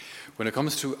When it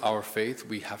comes to our faith,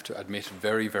 we have to admit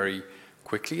very, very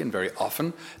quickly and very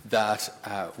often that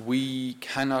we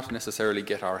cannot necessarily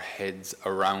get our heads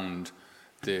around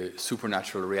the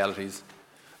supernatural realities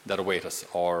that await us,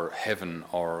 or heaven,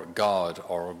 or God,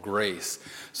 or grace.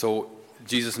 So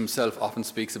Jesus himself often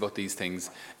speaks about these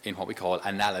things in what we call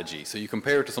analogy. So you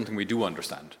compare it to something we do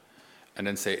understand, and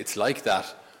then say, it's like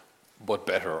that, but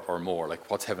better or more. Like,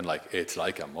 what's heaven like? It's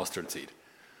like a mustard seed.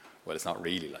 Well, it's not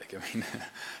really like, I mean,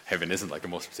 heaven isn't like a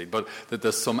mustard seed, but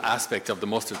there's some aspect of the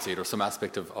mustard seed, or some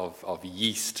aspect of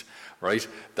yeast, right,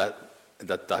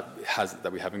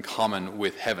 that we have in common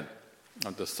with heaven.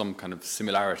 There's some kind of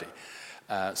similarity.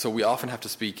 So we often have to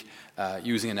speak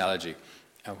using analogy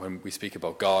when we speak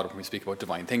about God, when we speak about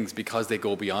divine things, because they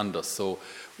go beyond us. So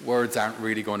words aren't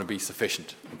really going to be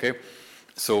sufficient, okay?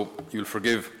 So you'll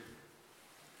forgive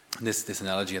this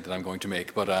analogy that I'm going to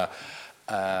make, but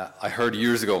I heard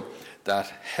years ago that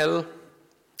hell,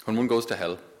 when one goes to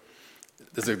hell,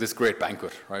 there's this great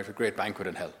banquet, right? A great banquet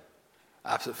in hell.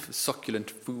 Absolute succulent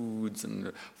foods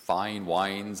and fine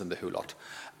wines and the whole lot.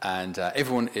 And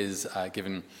everyone is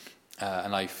given a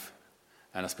knife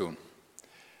and a spoon,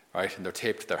 right? And they're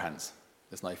taped to their hands,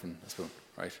 this knife and a spoon,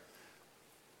 right?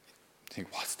 You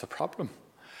think, what's the problem?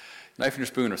 Knife and your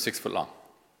spoon are 6 foot long,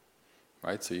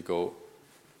 right? So you go,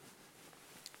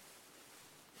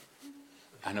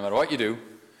 and no matter what you do,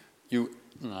 no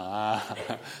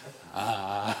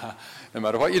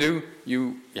matter what you do,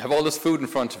 you have all this food in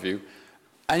front of you,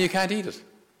 and you can't eat it,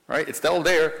 right? It's all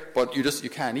there, but you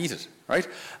can't eat it, right?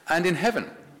 And in heaven,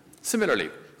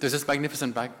 similarly, there's this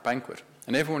magnificent banquet,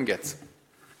 and everyone gets,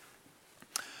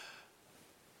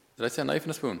 did I say a knife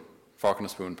and a spoon? Fork and a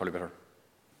spoon, probably better, a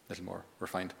little more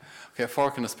refined. Okay, a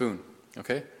fork and a spoon,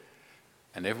 okay?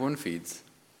 And everyone feeds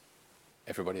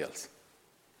everybody else.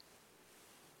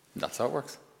 And that's how it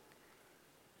works.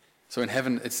 So in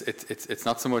heaven, it's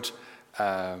not so much,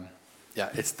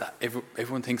 it's that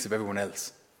everyone thinks of everyone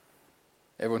else.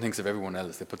 Everyone thinks of everyone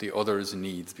else. They put the other's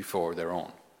needs before their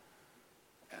own.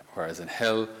 Whereas in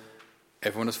hell,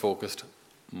 everyone is focused,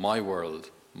 my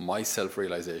world, my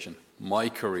self-realization, my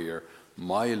career,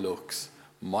 my looks,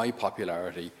 my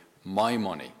popularity, my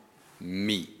money,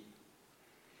 me.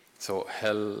 So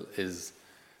hell is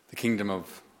the kingdom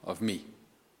of me,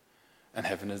 and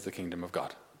heaven is the kingdom of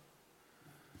God.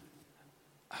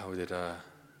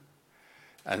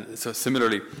 And so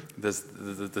similarly, there's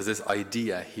this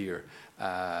idea here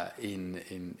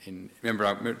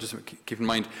remember, just keep in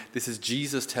mind, this is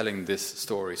Jesus telling this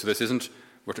story. So this isn't,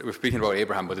 we're speaking about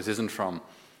Abraham, but this isn't from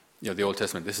the Old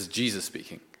Testament. This is Jesus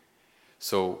speaking.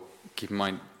 So keep in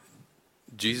mind,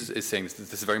 Jesus is saying,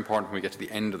 this is very important when we get to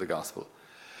the end of the gospel,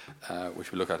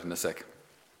 which we'll look at in a sec.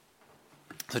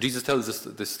 So Jesus tells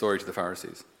this story to the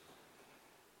Pharisees.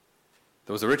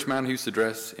 There was a rich man who used to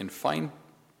dress in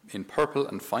purple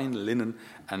and fine linen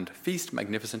and feast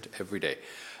magnificent every day.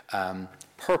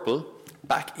 Purple,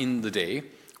 back in the day,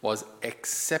 was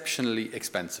exceptionally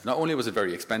expensive. Not only was it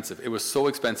very expensive, it was so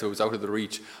expensive it was out of the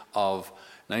reach of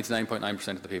 99.9%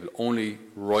 of the people. Only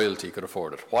royalty could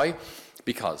afford it. Why?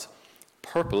 Because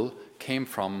purple came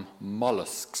from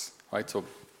mollusks, right? So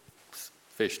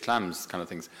fish, clams, kind of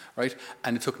things, right?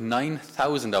 And it took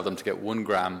 9,000 of them to get 1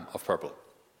 gram of purple.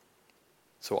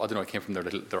 So I don't know, it came from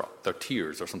their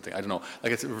tears or something. I don't know.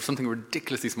 Like it's something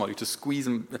ridiculously small. You just squeeze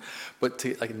them, but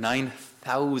to like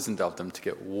 9,000 of them to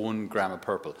get 1 gram of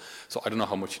purple. So I don't know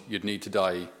how much you'd need to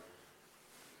dye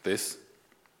this,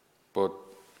 but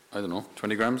I don't know,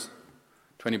 20 grams,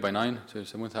 20 by 9,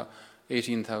 so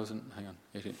 18,000. Hang on,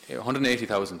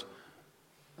 180,000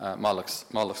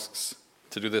 mollusks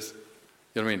to do this.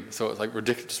 You know what I mean? So it's like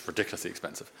ridiculously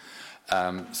expensive.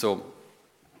 So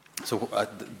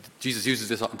Jesus uses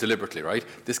this deliberately, right?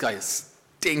 This guy is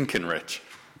stinking rich,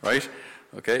 right?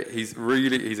 Okay, he's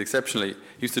exceptionally,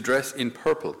 he used to dress in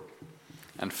purple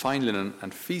and fine linen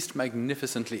and feast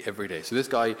magnificently every day. So this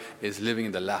guy is living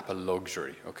in the lap of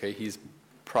luxury, okay? He's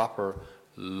proper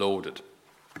loaded,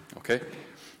 okay?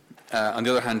 On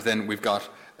the other hand, then, we've got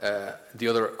the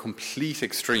other complete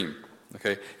extreme,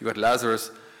 okay? You've got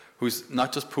Lazarus, who's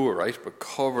not just poor, right, but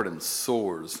covered in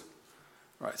sores.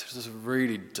 Right, so just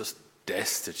really just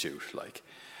destitute, like.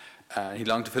 He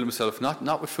longed to fill himself,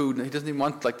 not with food, he doesn't even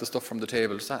want like the stuff from the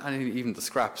table, just even the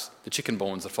scraps, the chicken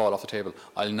bones that fall off the table,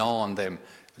 I'll gnaw on them,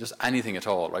 just anything at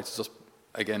all, right? It's just,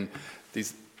 again,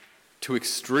 these two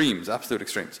extremes, absolute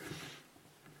extremes.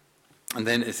 And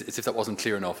then, it's if that wasn't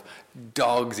clear enough,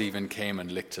 dogs even came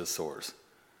and licked his sores.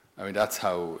 I mean, that's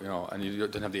how, and you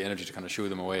don't have the energy to kind of shoo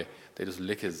them away. They just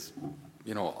lick his,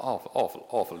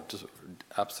 awful, just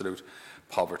absolute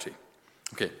poverty.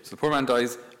 Okay, so the poor man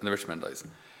dies and the rich man dies.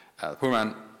 The poor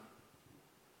man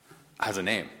has a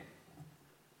name.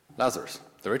 Lazarus,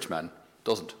 the rich man,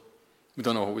 doesn't. We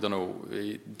don't know.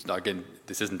 Again,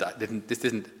 this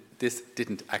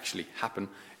didn't actually happen.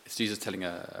 It's Jesus telling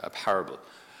a parable.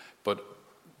 But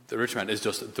the rich man is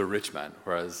just the rich man,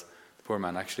 whereas the poor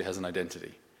man actually has an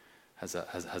identity, has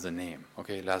a name.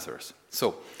 Okay, Lazarus.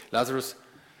 So Lazarus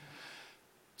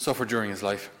suffered during his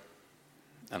life,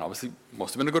 and obviously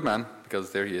must have been a good man,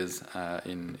 because there he is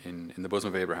in the bosom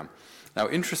of Abraham. Now,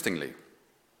 interestingly,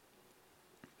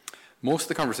 most of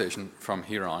the conversation from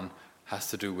here on has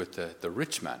to do with the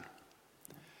rich man.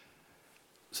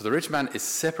 So the rich man is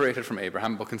separated from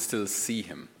Abraham, but can still see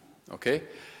him. Okay,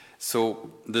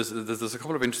 so there's a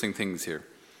couple of interesting things here.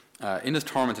 In his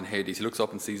torment in Hades, he looks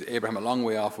up and sees Abraham a long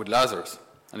way off with Lazarus,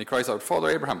 and he cries out, "Father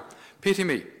Abraham, pity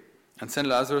me, and send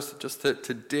Lazarus just to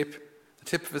dip the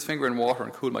tip of his finger in water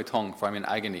and cool my tongue, for I'm in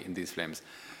agony in these flames."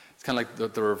 It's kind of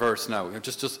like the reverse now.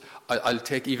 I'll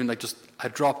take even like just a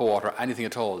drop of water, anything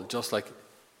at all, just like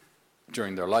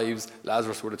during their lives,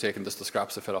 Lazarus would have taken just the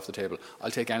scraps that fell off the table.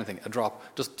 I'll take anything, a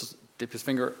drop, just dip his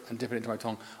finger and dip it into my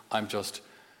tongue.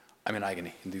 I'm in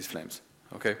agony in these flames.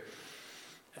 Okay?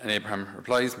 And Abraham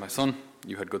replies, "My son,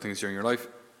 you had good things during your life.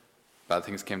 Bad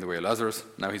things came the way of Lazarus.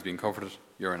 Now he's being comforted.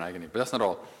 You're in agony." But that's not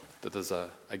all. That there's a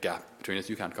gap between us.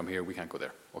 You can't come here, we can't go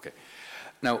there. Okay.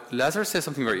 Now, Lazarus says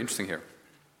something very interesting here.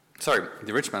 Sorry,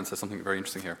 the rich man says something very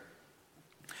interesting here.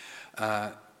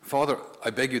 "Father, I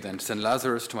beg you then to send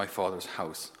Lazarus to my father's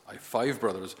house. I have 5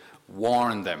 brothers.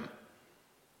 Warn them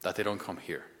that they don't come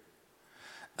here."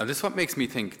 Now, this is what makes me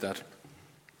think that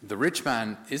the rich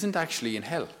man isn't actually in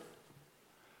hell.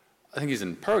 I think he's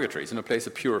in purgatory. He's in a place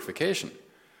of purification.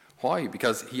 Why?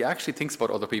 Because he actually thinks about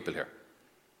other people here.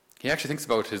 He actually thinks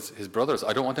about his brothers.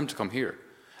 I don't want them to come here.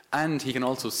 And he can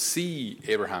also see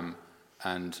Abraham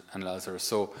and Lazarus.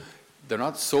 So they're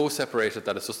not so separated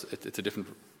that it's a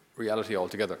different reality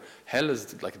altogether. Hell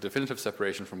is like a definitive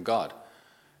separation from God.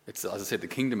 It's, as I said, the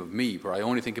kingdom of me, where I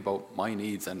only think about my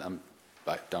needs, and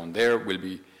back down there will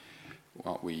be,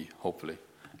 well, hopefully.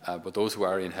 But those who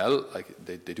are in hell, like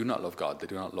they do not love God. They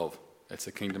do not love. It's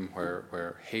a kingdom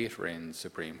where hate reigns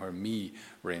supreme, where me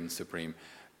reigns supreme,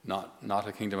 not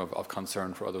a kingdom of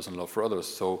concern for others and love for others.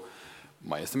 So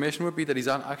my estimation would be that he's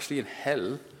not actually in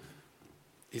hell.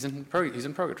 He's in purgatory. He's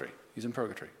in purgatory.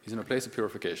 He's in a place of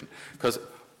purification. Because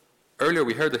earlier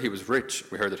we heard that he was rich.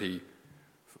 We heard that he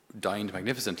dined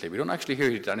magnificently. We don't actually hear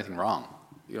he did anything wrong.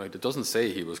 It doesn't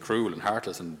say he was cruel and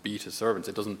heartless and beat his servants.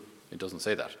 It doesn't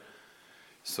say that.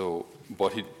 So,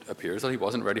 but it appears that he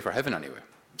wasn't ready for heaven anyway.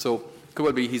 So it could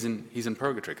well be he's in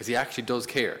purgatory, because he actually does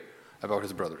care about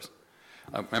his brothers.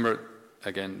 Remember,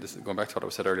 again, this is going back to what I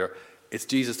said earlier, it's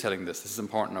Jesus telling this. This is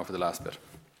important now for the last bit.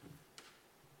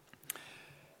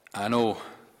 "I know,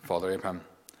 Father Abraham,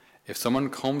 if someone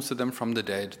comes to them from the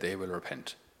dead, they will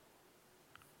repent."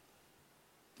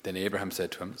 Then Abraham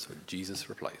said to him, so Jesus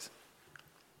replies,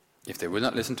 "If they will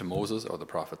not listen to Moses or the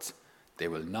prophets, they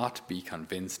will not be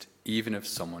convinced, even if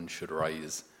someone should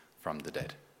rise from the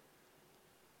dead."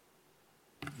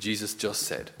 Jesus just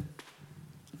said,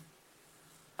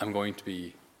 "I'm going to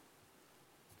be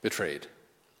betrayed,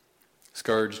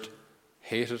 scourged,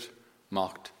 hated,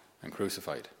 mocked, and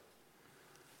crucified.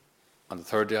 On the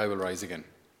 3rd day I will rise again.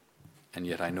 And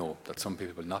yet I know that some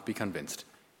people will not be convinced,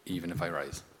 even if I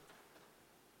rise."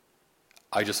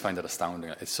 I just find that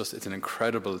astounding. It's an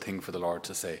incredible thing for the Lord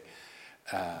to say,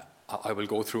 I will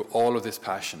go through all of this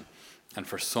passion, and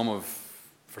for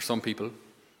some people,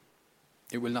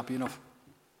 it will not be enough.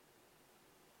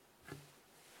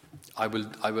 I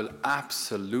will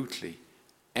absolutely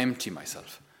empty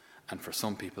myself, and for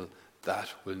some people,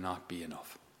 that will not be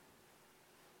enough.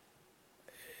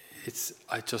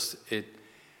 I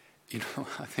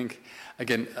think,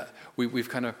 again, we've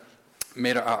kind of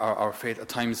made our faith at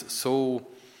times so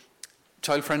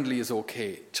child-friendly is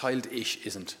okay, childish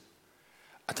isn't.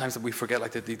 At times that we forget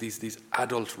like these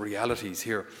adult realities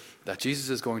here, that Jesus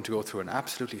is going to go through an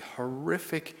absolutely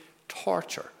horrific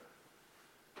torture.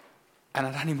 And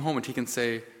at any moment he can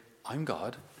say, "I'm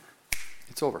God,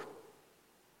 it's over."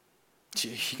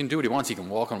 He can do what he wants. He can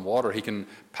walk on water. He can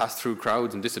pass through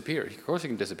crowds and disappear. Of course he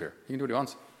can disappear. He can do what he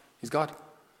wants. He's God.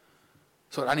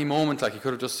 So at any moment, like, he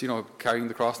could have just, carrying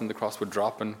the cross, and the cross would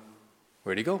drop, and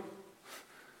where'd he go?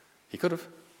 He could have.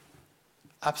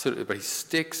 Absolutely. But he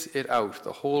sticks it out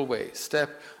the whole way,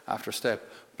 step after step,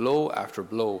 blow after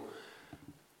blow.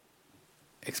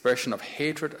 Expression of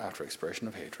hatred after expression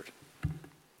of hatred.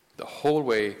 The whole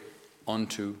way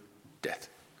unto death.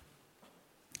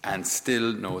 And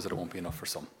still knows that it won't be enough for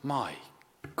some. My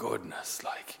goodness,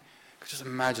 like, just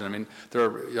imagine. I mean, there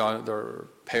are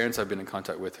parents I've been in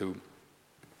contact with who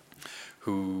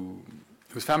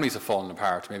whose families have fallen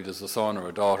apart. Maybe there's a son or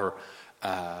a daughter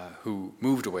who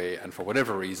moved away and for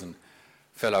whatever reason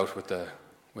fell out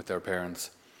with their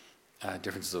parents,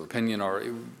 differences of opinion, or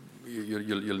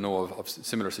you'll know of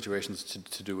similar situations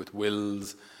to do with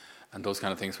wills and those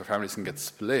kind of things where families can get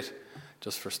split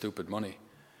just for stupid money,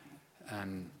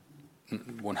 and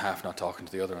one half not talking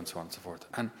to the other and so on and so forth.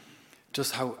 And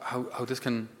just how this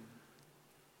can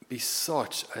be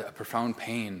such a profound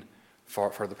pain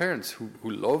for the parents who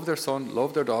love their son,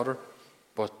 love their daughter,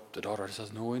 but the daughter just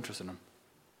has no interest in them.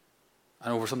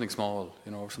 And over something small,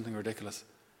 over something ridiculous.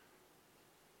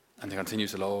 And they continue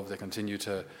to love, they continue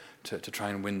to try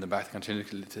and win them back, they continue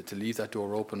to leave that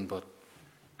door open, but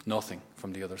nothing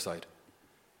from the other side.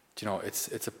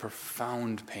 It's a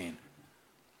profound pain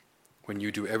when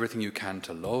you do everything you can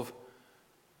to love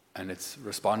and it's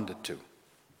responded to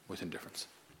with indifference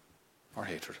or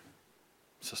hatred.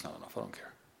 It's just not enough, I don't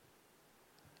care.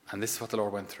 And this is what the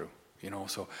Lord went through,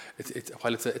 so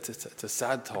while it's a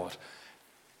sad thought,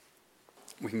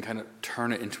 we can kind of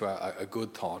turn it into a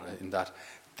good thought in that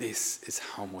this is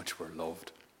how much we're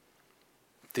loved.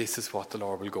 This is what the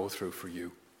Lord will go through for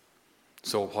you.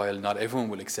 So while not everyone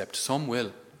will accept, some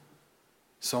will.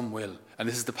 Some will. And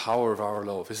this is the power of our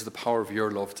love. This is the power of your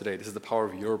love today. This is the power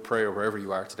of your prayer wherever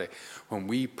you are today. When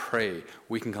we pray,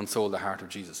 we can console the heart of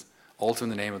Jesus. Also in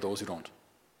the name of those who don't.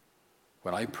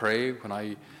 When I pray, when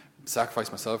I sacrifice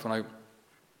myself, when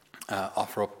I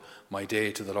offer up my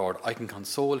day to the Lord, I can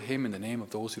console him in the name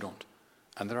of those who don't.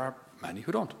 And there are many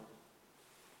who don't.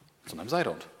 Sometimes I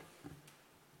don't.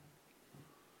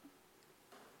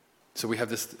 So we have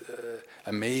this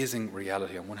amazing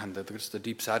reality on one hand, that there's the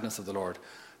deep sadness of the Lord,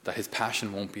 that his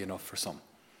passion won't be enough for some.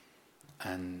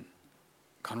 And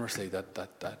conversely,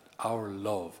 that our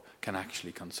love can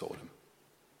actually console him.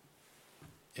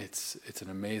 It's an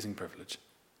amazing privilege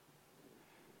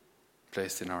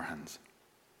placed in our hands.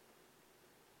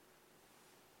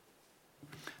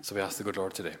 So we ask the good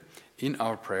Lord today, in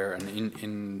our prayer and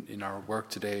in our work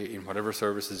today, in whatever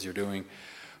services you're doing,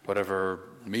 whatever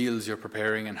meals you're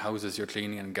preparing and houses you're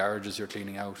cleaning and garages you're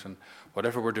cleaning out and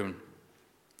whatever we're doing,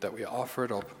 that we offer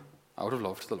it up out of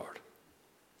love to the Lord.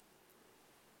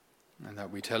 And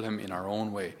that we tell him in our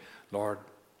own way, Lord,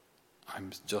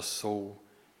 I'm just so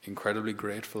incredibly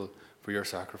grateful for your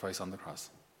sacrifice on the cross.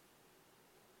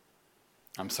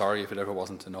 I'm sorry if it ever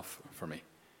wasn't enough for me,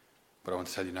 but I want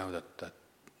to tell you now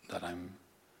that I'm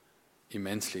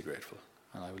immensely grateful,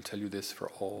 and I will tell you this for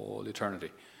all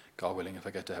eternity, God willing, if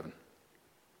I get to heaven.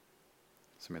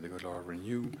 So may the good Lord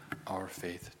renew our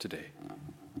faith today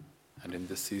and in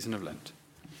this season of Lent.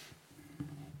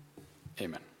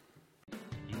 Amen.